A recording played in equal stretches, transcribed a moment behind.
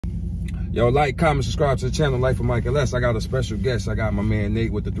Yo, like, comment, subscribe to the channel, Life of Mike LS. I got a special guest. I got my man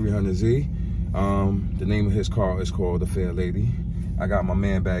Nate with the 300Z. The name of his car is called The Fair Lady. I got my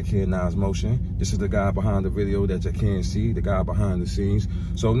man back here, Nas Motion. This is the guy behind the video that you can't see, the guy behind the scenes.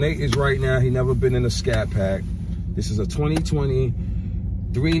 So Nate is right now, he never been in a SCATPAK. This is a 2020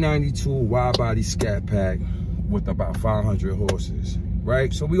 392 wide body SCATPAK with about 500 horses.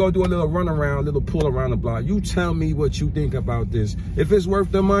 Right? So we gonna do a little run around, little pull around the block. You tell me what you think about this. If it's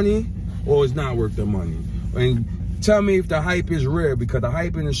worth the money or it's not worth the money. And tell me if the hype is real, because the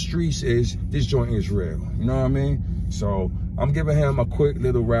hype in the streets is this joint is real. You know what I mean? So I'm giving him a quick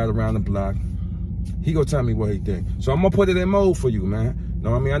little ride around the block. He gonna tell me what he think. So I'm gonna put it in mode for you, man. You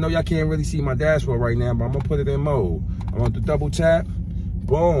know what I mean? I know y'all can't really see my dashboard right now, but I'm gonna put it in mode. I want to double tap.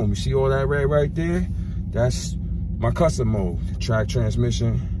 Boom. You see all that red right there? That's my custom mode. Track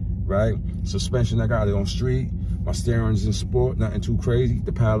transmission, right? Suspension, I got it on street. My steering's in sport, nothing too crazy.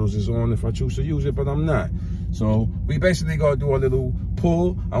 The paddles is on if I choose to use it, but I'm not. So we basically gonna do a little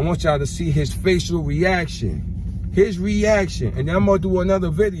pull. I want y'all to see his facial reaction. His reaction. And then I'm gonna do another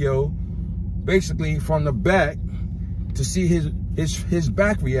video, basically from the back, to see his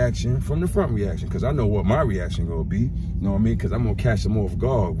back reaction from the front reaction. Because I know what my reaction gonna be. You know what I mean? Because I'm gonna catch him off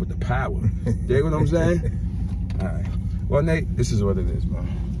guard with the power. Dig what I'm saying? All right. Well, Nate, this is what it is, man.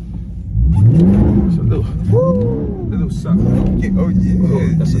 It's a little something. Oh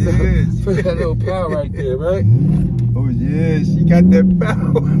yeah, that's a little power right there, right? Oh yeah, she got that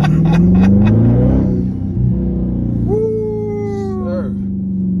power. Sir.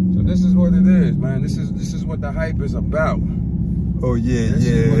 So this is what it is, man. This is what the hype is about. Oh yeah, this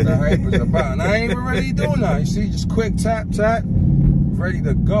is what the hype is about. And I ain't even ready to do nothing. You see, just quick tap, ready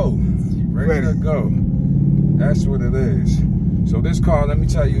to go. Ready to go. That's what it is. So this car, let me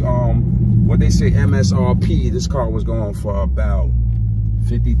tell you, what they say MSRP, this car was going for about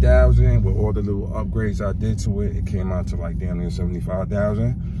 50,000 with all the little upgrades I did to it. It came out to like damn near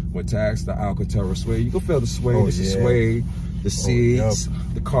 75,000 with tax, the Alcantara suede. You can feel the suede. Oh, this is suede, the seats,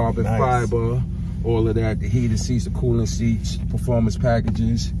 the carbon fiber, all of that, the heated seats, the cooling seats, performance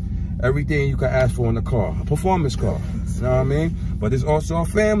packages, everything you can ask for in a car, a performance car. You know what I mean? But it's also a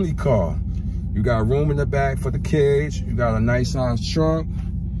family car. You got room in the back for the kids. You got a nice size trunk.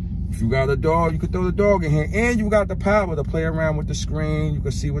 If you got a dog, you can throw the dog in here. And you got the power to play around with the screen. You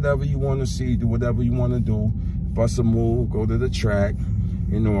can see whatever you want to see, do whatever you want to do. Bust a move, go to the track,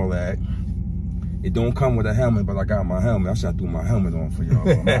 and all that. It don't come with a helmet, but I got my helmet. I should do my helmet on for y'all.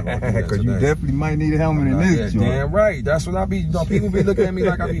 Because you definitely might need a helmet in this joint. Damn right. That's what I be, you know, people be looking at me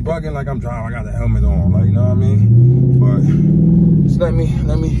like I be bugging, like I'm driving, I got a helmet on. Like, you know what I mean? But just let me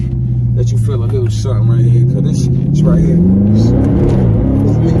you feel a little something right here, because it's right here. Feel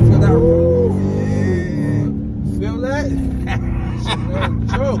that room? Feel that? It's no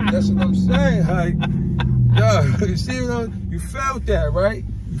joke. That's what I'm saying. Like, yo, you see, you felt that, right?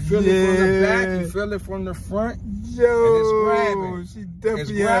 You feel it from the back, you feel it from the front. Yo, and it's grabbing. She definitely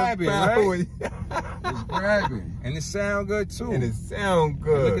it's grabbing, right? It's grabbing. And it sound good too. And it sound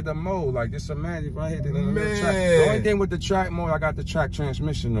good. And look at the mode, like this magic right here. The only thing with the track mode, I got the track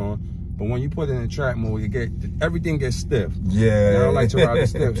transmission on. But when you put it in track mode, everything gets stiff. Yeah. And I don't like to ride it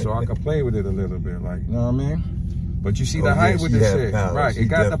stiff, so I can play with it a little bit, like, you know what I mean? But you see the height with this shit. Power. Right, She it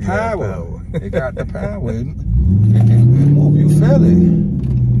got the power. It got the power. And move, you feel it. You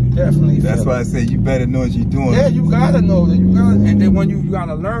definitely feel it. That's why I say you better know what you're doing. Yeah, you gotta know that. And then when you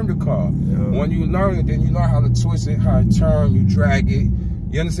gotta learn the car. Yeah. When you learn it, then you know how to twist it, how to turn, you drag it.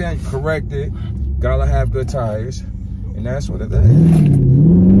 You understand? You correct it. Gotta have good tires. And that's what it is.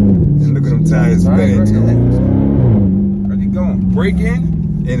 And look at them tires spinning too. Where they going? Brake in?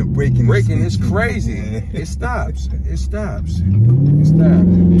 And the braking is crazy. It stops. It stops. It stops.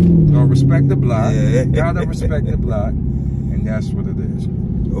 Don't respect the block. Yeah. Gotta respect the block. And that's what it is.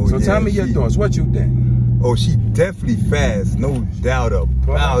 Oh, so tell me your thoughts. What you think? Oh, she definitely fast. No doubt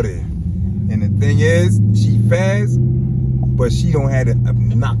about it. And the thing is, she fast, but she don't have an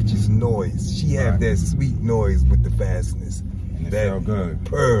obnoxious noise. She have that sweet noise with the fastness. That felt good.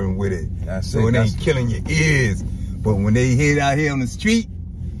 Purring with it. So it ain't killing your ears. But when they hit out here on the street,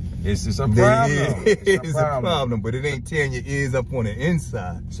 it's just a problem. It's a problem, but it ain't tearing your ears up on the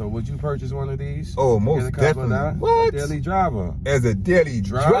inside. So would you purchase one of these? Oh, most definitely. What? A daily driver. As a daily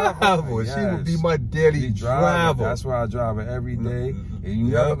driver. Yes. She would be my daily driver. That's why I drive it every day. And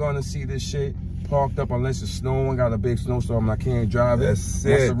you're never going to see this shit parked up unless it's snowing, got a big snowstorm and I can't drive it. That's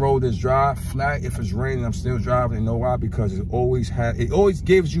Once the road is dry, flat, if it's raining, I'm still driving. You know why? Because it always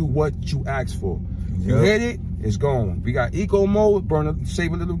gives you what you ask for. You hit it, it's gone. We got eco mode,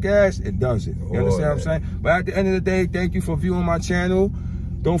 save a little gas, it does it. You understand what I'm saying? But at the end of the day, thank you for viewing my channel.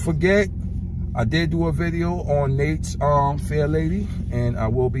 Don't forget, I did do a video on Nate's Fair Lady, and I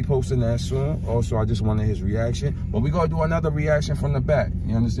will be posting that soon. Also, I just wanted his reaction. But we're going to do another reaction from the back.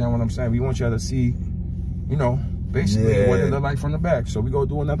 You understand what I'm saying? We want y'all to see, you know, basically what it look like from the back. So we're going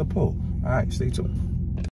to do another pull. All right, stay tuned.